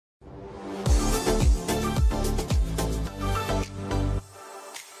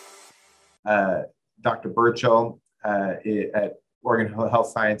Dr. Burchell at Oregon Health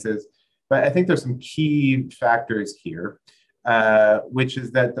Sciences. But I think there's some key factors here, which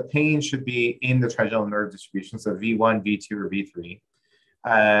is that the pain should be in the trigeminal nerve distribution, so V1, V2, or V3.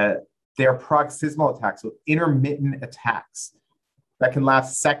 They're paroxysmal attacks, so intermittent attacks that can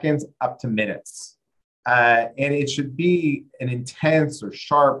last seconds up to minutes. And it should be an intense or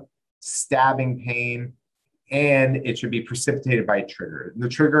sharp stabbing pain, and it should be precipitated by a trigger. The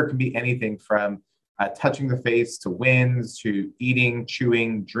trigger can be anything from touching the face to winds to eating,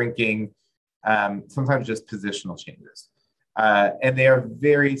 chewing, drinking, sometimes just positional changes. And they are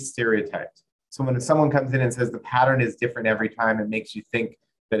very stereotyped. So when someone comes in and says the pattern is different every time, it makes you think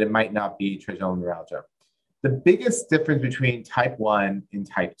that it might not be trigeminal neuralgia. The biggest difference between type 1 and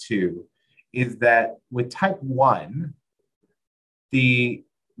type 2 is that with type 1, the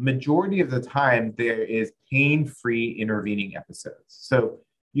majority of the time there is pain-free intervening episodes. So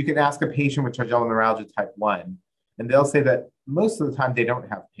you can ask a patient with trigeminal neuralgia type 1, and they'll say that most of the time they don't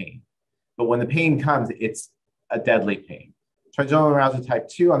have pain. But when the pain comes, it's a deadly pain. Trigeminal neuralgia type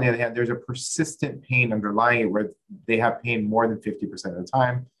 2, on the other hand, there's a persistent pain underlying it where they have pain more than 50% of the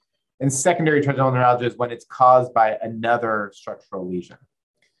time. And secondary trigeminal neuralgia is when it's caused by another structural lesion.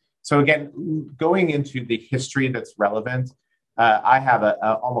 So again, going into the history that's relevant, I have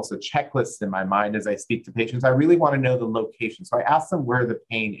almost a checklist in my mind as I speak to patients. I really want to know the location. So I ask them where the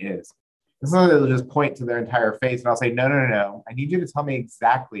pain is. It's not that they'll just point to their entire face and I'll say, no, no, no, no. I need you to tell me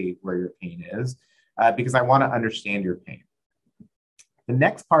exactly where your pain is because I want to understand your pain. The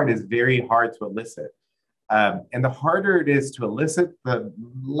next part is very hard to elicit. And the harder it is to elicit, the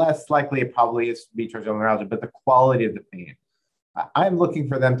less likely it probably is to be trigeminal neuralgia, but the quality of the pain. I'm looking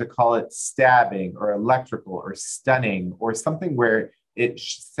for them to call it stabbing or electrical or stunning or something where it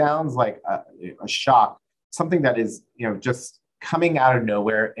sounds like a shock, something that is, just coming out of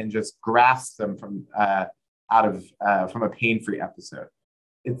nowhere and just grasps them from a pain-free episode.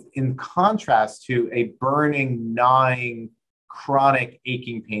 It's in contrast to a burning, gnawing, chronic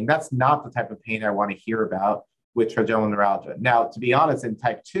aching pain. That's not the type of pain I want to hear about with trigeminal neuralgia. Now, to be honest, in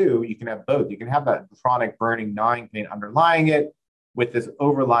type 2, you can have both. You can have that chronic burning, gnawing pain underlying it with this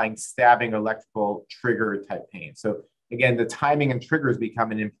overlying stabbing electrical trigger type pain. So again, the timing and triggers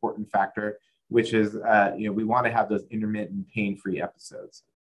become an important factor, which is, we want to have those intermittent pain-free episodes.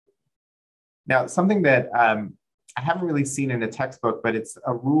 Now, something that I haven't really seen in a textbook, but it's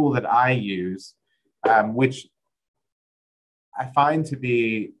a rule that I use, which I find to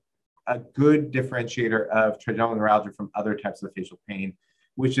be a good differentiator of trigeminal neuralgia from other types of facial pain,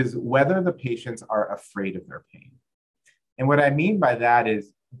 which is whether the patients are afraid of their pain. And what I mean by that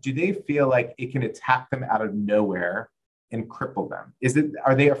is, do they feel like it can attack them out of nowhere and cripple them?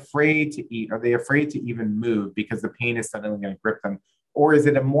 Are they afraid to eat? Are they afraid to even move because the pain is suddenly going to grip them? Or is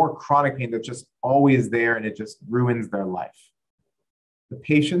it a more chronic pain that's just always there and it just ruins their life? The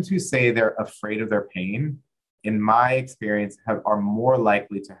patients who say they're afraid of their pain, in my experience, are more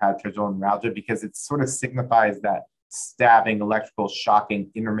likely to have trigeminal neuralgia because it sort of signifies that stabbing, electrical,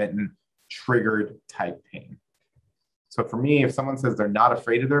 shocking, intermittent, triggered type pain. So for me, if someone says they're not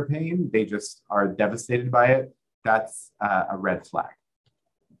afraid of their pain, they just are devastated by it, that's a red flag.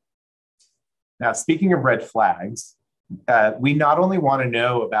 Now, speaking of red flags, we not only want to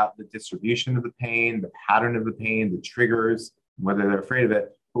know about the distribution of the pain, the pattern of the pain, the triggers, whether they're afraid of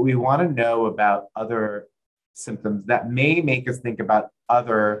it, but we want to know about other symptoms that may make us think about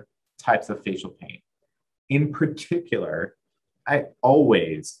other types of facial pain. In particular, I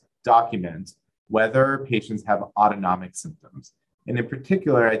always document whether patients have autonomic symptoms. And in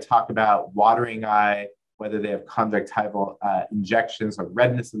particular, I talk about watering eye, whether they have conjunctival injections or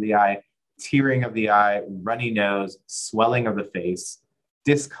redness of the eye, tearing of the eye, runny nose, swelling of the face,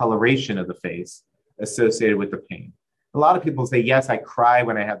 discoloration of the face associated with the pain. A lot of people say, yes, I cry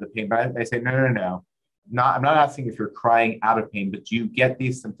when I have the pain, but I say, no, no, no. I'm not asking if you're crying out of pain, but do you get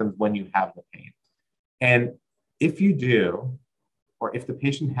these symptoms when you have the pain? And if you do, or if the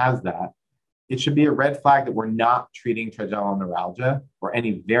patient has that, it should be a red flag that we're not treating trigeminal neuralgia or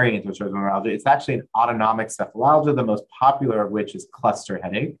any variant of trigeminal neuralgia. It's actually an autonomic cephalalgia, the most popular of which is cluster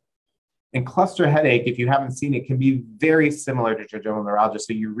headache. And cluster headache, if you haven't seen it, can be very similar to trigeminal neuralgia.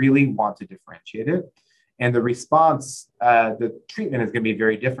 So you really want to differentiate it. And the response, the treatment is going to be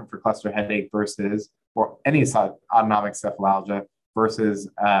very different for cluster headache versus, or any autonomic cephalalgia versus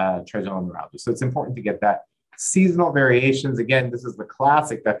trigeminal neuralgia. So it's important to get that. Seasonal variations, again, this is the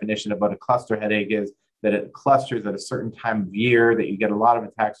classic definition of what a cluster headache is, that it clusters at a certain time of year, that you get a lot of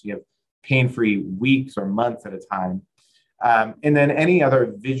attacks, you have pain-free weeks or months at a time. And then any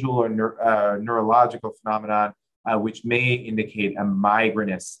other visual or neurological phenomenon, which may indicate a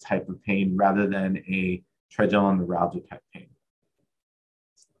migrainous type of pain rather than a trigeminal neuralgia type pain.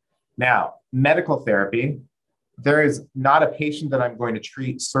 Now, medical therapy, there is not a patient that I'm going to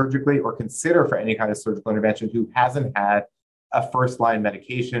treat surgically or consider for any kind of surgical intervention who hasn't had a first-line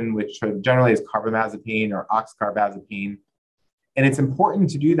medication, which generally is carbamazepine or oxcarbazepine. And it's important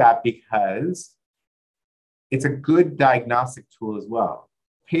to do that because it's a good diagnostic tool as well.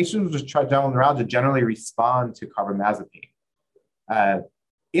 Patients with trigeminal neuralgia generally respond to carbamazepine.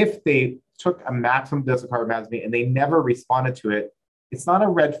 If they took a maximum dose of carbamazepine and they never responded to it, it's not a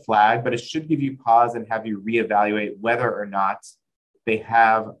red flag, but it should give you pause and have you reevaluate whether or not they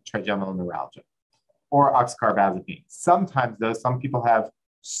have trigeminal neuralgia or oxcarbazepine. Sometimes, though, some people have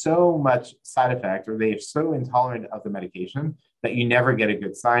so much side effect or they are so intolerant of the medication that you never get a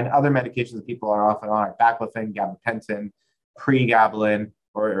good sign. Other medications that people are often on are baclofen, gabapentin, pregabalin,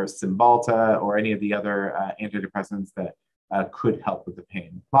 or Cymbalta, or any of the other antidepressants that could help with the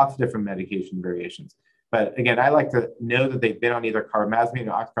pain. Lots of different medication variations. But again, I like to know that they've been on either carbamazepine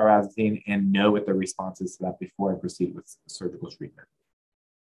or oxcarbazepine and know what their response is to that before I proceed with surgical treatment.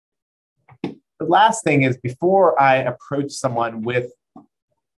 The last thing is before I approach someone with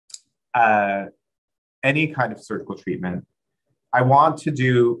any kind of surgical treatment, I want to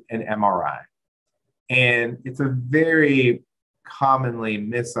do an MRI. And it's a very commonly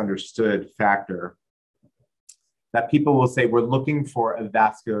misunderstood factor that people will say, we're looking for a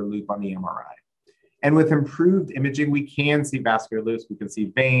vascular loop on the MRI. And with improved imaging, we can see vascular loops, we can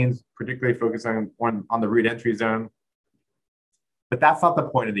see veins, particularly focusing on the root entry zone. But that's not the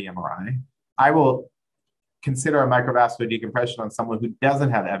point of the MRI. I will consider a microvascular decompression on someone who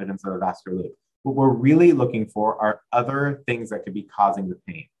doesn't have evidence of a vascular loop. What we're really looking for are other things that could be causing the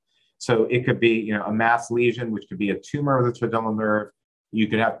pain. So it could be, a mass lesion, which could be a tumor of the trigeminal nerve. You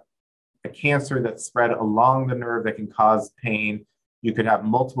could have a cancer that's spread along the nerve that can cause pain. You could have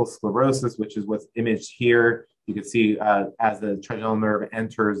multiple sclerosis, which is what's imaged here. You can see as the trigeminal nerve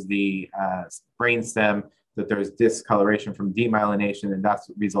enters the brainstem that there's discoloration from demyelination, and that's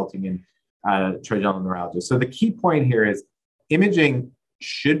resulting in trigeminal neuralgia. So the key point here is imaging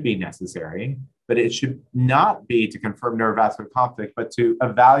should be necessary, but it should not be to confirm neurovascular conflict, but to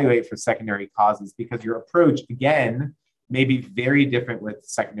evaluate for secondary causes, because your approach, again, may be very different with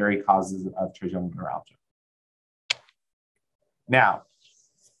secondary causes of trigeminal neuralgia. Now,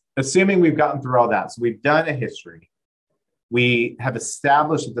 assuming we've gotten through all that, so we've done a history, we have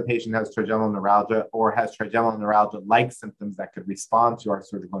established that the patient has trigeminal neuralgia or has trigeminal neuralgia-like symptoms that could respond to our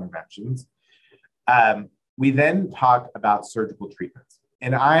surgical interventions. We then talk about surgical treatments.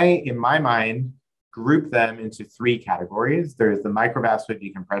 And I, in my mind, group them into three categories. There's the microvascular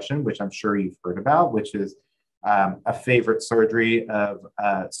decompression, which I'm sure you've heard about, which is a favorite surgery of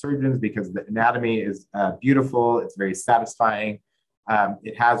surgeons because the anatomy is beautiful, it's very satisfying.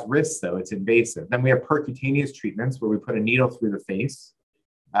 It has risks, though, it's invasive. Then we have percutaneous treatments where we put a needle through the face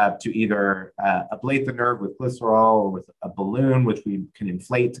to either ablate the nerve with glycerol or with a balloon, which we can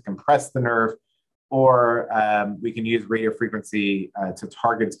inflate to compress the nerve, or we can use radiofrequency to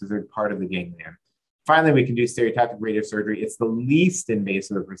target a specific part of the ganglion. Finally, we can do stereotactic radiosurgery. It's the least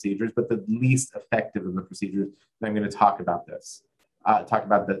invasive of procedures, but the least effective of the procedures. And I'm going to talk about this, talk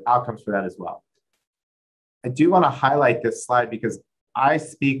about the outcomes for that as well. I do want to highlight this slide because I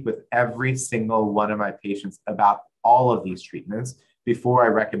speak with every single one of my patients about all of these treatments before I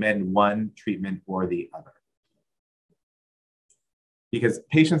recommend one treatment or the other. Because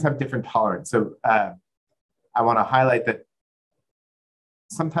patients have different tolerance. So I want to highlight that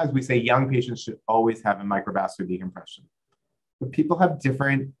sometimes we say young patients should always have a microvascular decompression. But people have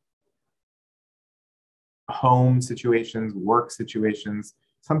different home situations, work situations.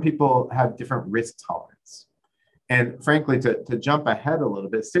 Some people have different risk tolerance. And frankly, to jump ahead a little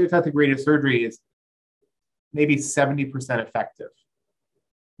bit, stereotactic radiosurgery is maybe 70% effective,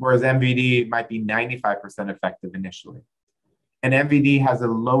 whereas MVD might be 95% effective initially. And MVD has a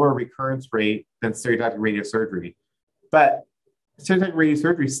lower recurrence rate than stereotactic radiosurgery. But stereotactic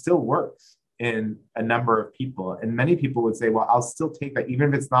radiosurgery still works in a number of people. And many people would say, well, I'll still take that. Even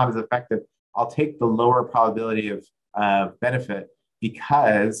if it's not as effective, I'll take the lower probability of benefit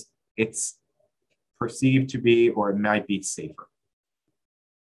because it's perceived to be, or it might be safer.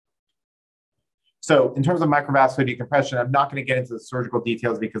 So in terms of microvascular decompression, I'm not going to get into the surgical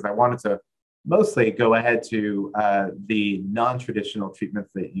details because I wanted to mostly go ahead to the non-traditional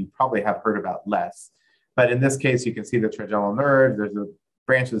treatments that you probably have heard about less. But in this case, you can see the trigeminal nerve, there's a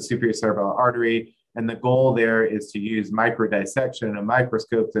branch of the superior cerebral artery, and the goal there is to use microdissection and a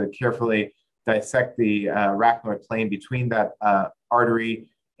microscope to carefully dissect the arachnoid plane between that artery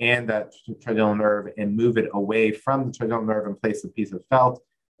and that trigeminal nerve and move it away from the trigeminal nerve and place a piece of felt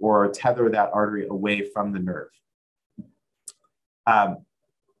or tether that artery away from the nerve.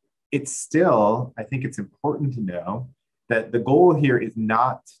 It's still, I think it's important to know that the goal here is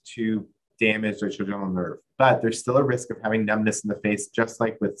not to damage the trigeminal nerve, but there's still a risk of having numbness in the face, just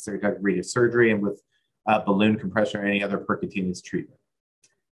like with radiosurgery and with balloon compression or any other percutaneous treatment.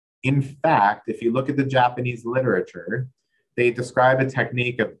 In fact, if you look at the Japanese literature, they describe a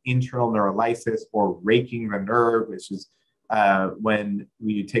technique of internal neurolysis or raking the nerve, which is when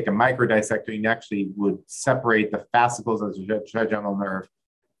you take a microdissector, you actually would separate the fascicles of the trigeminal nerve.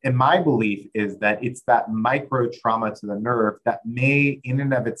 And my belief is that it's that micro trauma to the nerve that may, in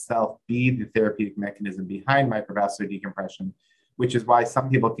and of itself, be the therapeutic mechanism behind microvascular decompression, which is why some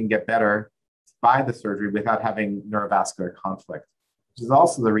people can get better by the surgery without having neurovascular conflict, which is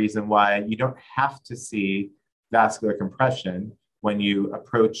also the reason why you don't have to see vascular compression when you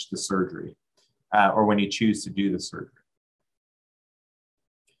approach the surgery or when you choose to do the surgery.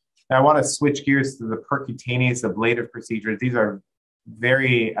 Now, I want to switch gears to the percutaneous ablative procedures. These are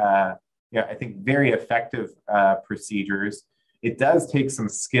very, I think, very effective procedures. It does take some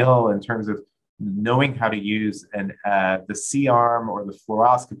skill in terms of knowing how to use the C-arm or the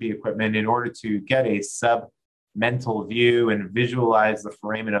fluoroscopy equipment in order to get a submental view and visualize the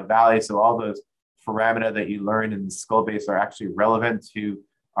foramen ovale. So all those foramina that you learn in the skull base are actually relevant to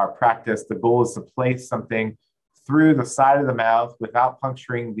our practice. The goal is to place something through the side of the mouth without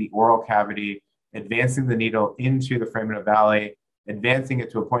puncturing the oral cavity, advancing the needle into the foramen ovale, advancing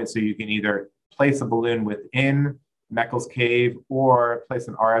it to a point so you can either place a balloon within Meckel's cave or place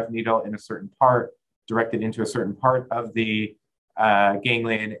an RF needle in a certain part, directed into a certain part of the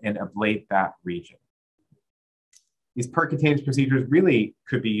ganglion and ablate that region. These percutaneous procedures really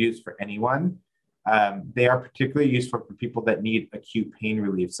could be used for anyone. They are particularly useful for people that need acute pain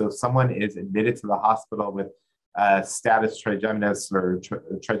relief. So if someone is admitted to the hospital with status trigeminus or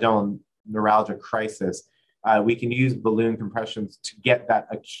trigeminal neuralgia crisis, we can use balloon compressions to get that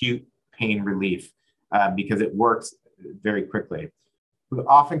acute pain relief because it works very quickly. We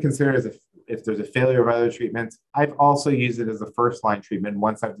often consider it as if there's a failure of other treatments. I've also used it as a first-line treatment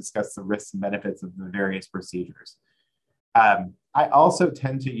once I've discussed the risks and benefits of the various procedures. I also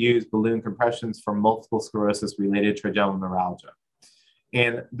tend to use balloon compressions for multiple sclerosis-related trigeminal neuralgia.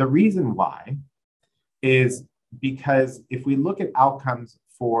 And the reason why is because if we look at outcomes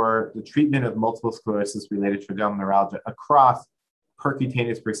for the treatment of multiple sclerosis-related trigeminal neuralgia across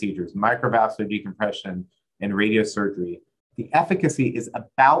percutaneous procedures, microvascular decompression, and radiosurgery, the efficacy is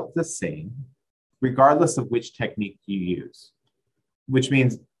about the same, regardless of which technique you use, which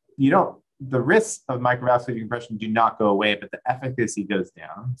means the risks of microvascular decompression do not go away, but the efficacy goes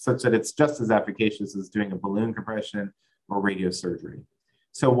down, such that it's just as efficacious as doing a balloon compression or radiosurgery.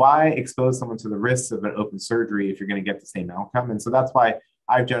 So why expose someone to the risks of an open surgery if you're going to get the same outcome? And so that's why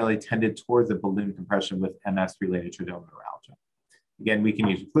I've generally tended towards a balloon compression with MS-related trigeminal neuralgia. Again, we can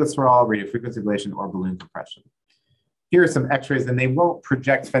use glycerol, radiofrequency ablation, or balloon compression. Here are some x-rays, and they won't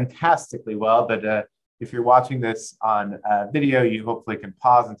project fantastically well, but if you're watching this on video, you hopefully can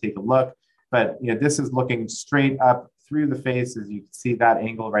pause and take a look. But this is looking straight up through the face, as you can see that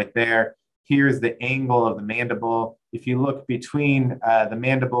angle right there. Here's the angle of the mandible. If you look between the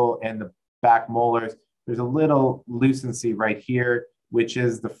mandible and the back molars, there's a little lucency right here, which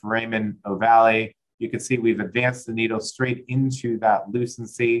is the foramen ovale. You can see we've advanced the needle straight into that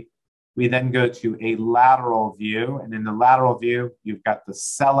lucency. We then go to a lateral view, and in the lateral view, you've got the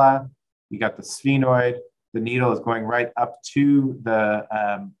sella, you got the sphenoid. The needle is going right up to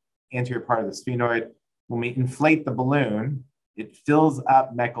the anterior part of the sphenoid. When we inflate the balloon, it fills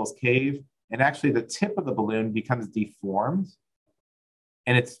up Meckel's cave, and actually the tip of the balloon becomes deformed,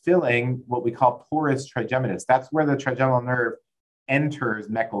 and it's filling what we call porous trigeminus. That's where the trigeminal nerve enters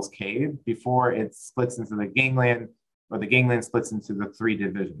Meckel's cave before it splits into the ganglion, or the ganglion splits into the 3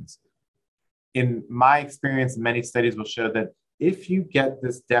 divisions. In my experience, many studies will show that if you get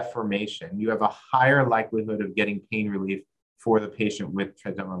this deformation, you have a higher likelihood of getting pain relief for the patient with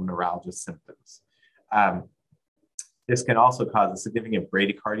trigeminal neuralgia symptoms. This can also cause a significant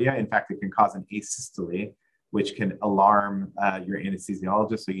bradycardia. In fact, it can cause an asystole, which can alarm your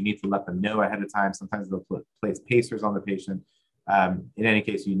anesthesiologist. So you need to let them know ahead of time. Sometimes they'll place pacers on the patient. In any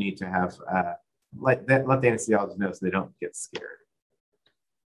case, you need to have let the anesthesiologist know so they don't get scared.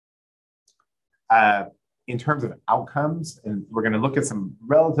 In terms of outcomes, and we're going to look at some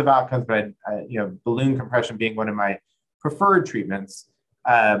relative outcomes, but balloon compression being one of my preferred treatments.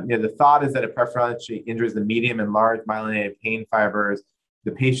 The thought is that it preferentially injures the medium and large myelinated pain fibers.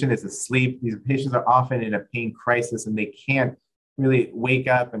 The patient is asleep. These patients are often in a pain crisis and they can't really wake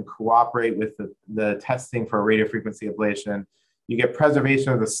up and cooperate with the testing for radiofrequency ablation. You get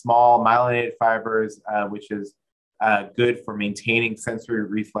preservation of the small myelinated fibers, which is good for maintaining sensory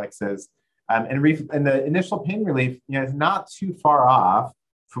reflexes. And the initial pain relief, is not too far off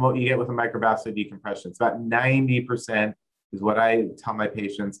from what you get with a microvascular decompression. It's about 90% is what I tell my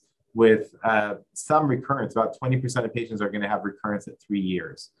patients, with some recurrence. About 20% of patients are going to have recurrence at 3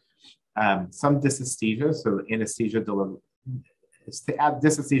 years. Some dysesthesia, so anesthesia,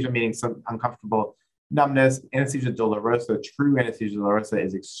 dysesthesia meaning some uncomfortable numbness. Anesthesia dolorosa, true anesthesia dolorosa,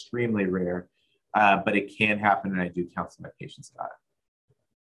 is extremely rare, but it can happen, and I do counsel my patients about it.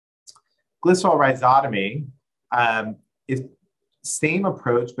 Glycerol rhizotomy is same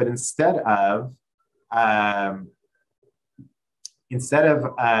approach, but instead of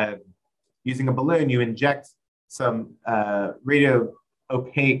using a balloon, you inject some radio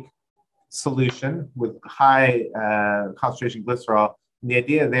opaque solution with high concentration glycerol. And the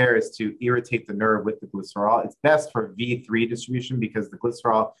idea there is to irritate the nerve with the glycerol. It's best for V3 distribution because the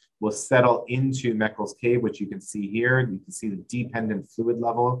glycerol will settle into Meckel's cave, which you can see here. You can see the dependent fluid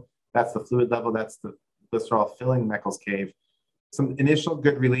level. That's the fluid level. That's the glycerol filling Meckel's cave. Some initial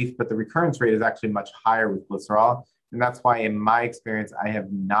good relief, but the recurrence rate is actually much higher with glycerol. And that's why, in my experience, I have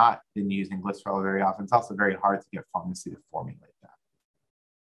not been using glycerol very often. It's also very hard to get pharmacy to formulate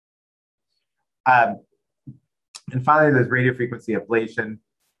that. And finally, there's radiofrequency ablation,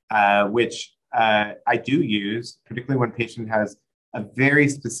 which I do use, particularly when a patient has a very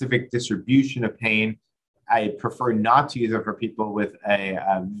specific distribution of pain. I prefer not to use it for people with a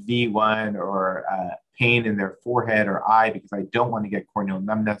V1 or pain in their forehead or eye because I don't want to get corneal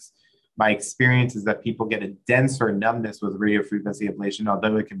numbness. My experience is that people get a denser numbness with radiofrequency ablation,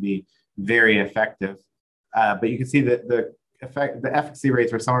 although it can be very effective. But you can see that the efficacy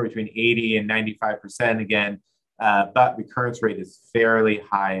rates are somewhere between 80 and 95% again, but recurrence rate is fairly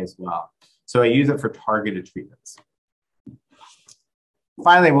high as well. So I use it for targeted treatments.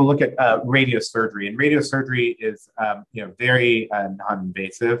 Finally, we'll look at radiosurgery, and radiosurgery is very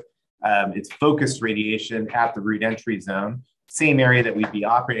non-invasive. It's focused radiation at the root entry zone, same area that we'd be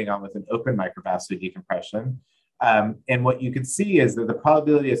operating on with an open microvascular decompression. And what you can see is that the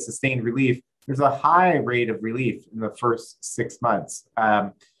probability of sustained relief, there's a high rate of relief in the first 6 months,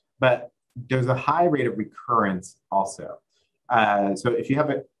 but there's a high rate of recurrence also. So if you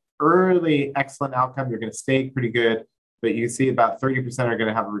have an early excellent outcome, you're going to stay pretty good, but you can see about 30% are going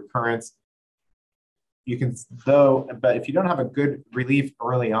to have a recurrence. You can, but if you don't have a good relief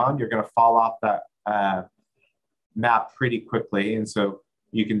early on, you're going to fall off that map pretty quickly. And so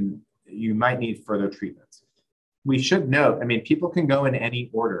you might need further treatments. We should note, I mean, people can go in any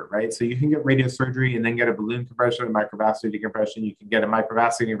order, right? So you can get radiosurgery and then get a balloon compression, a microvascular decompression. You can get a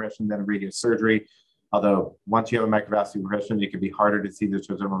microvascular decompression, then a radiosurgery. Although once you have a microvascular decompression, it can be harder to see the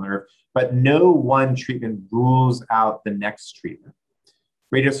trigeminal nerve. But no one treatment rules out the next treatment.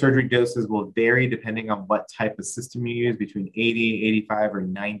 Radiosurgery doses will vary depending on what type of system you use, between 80, 85, or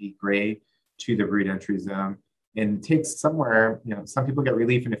 90 gray to the root entry zone. And it takes somewhere, some people get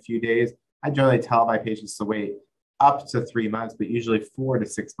relief in a few days. I generally tell my patients to wait up to 3 months, but usually 4 to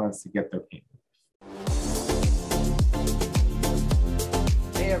 6 months to get their pain.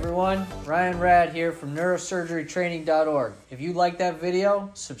 Hey everyone, Ryan Rad here from Neurosurgerytraining.org. If you like that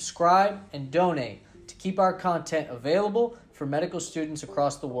video, subscribe and donate to keep our content available for medical students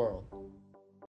across the world.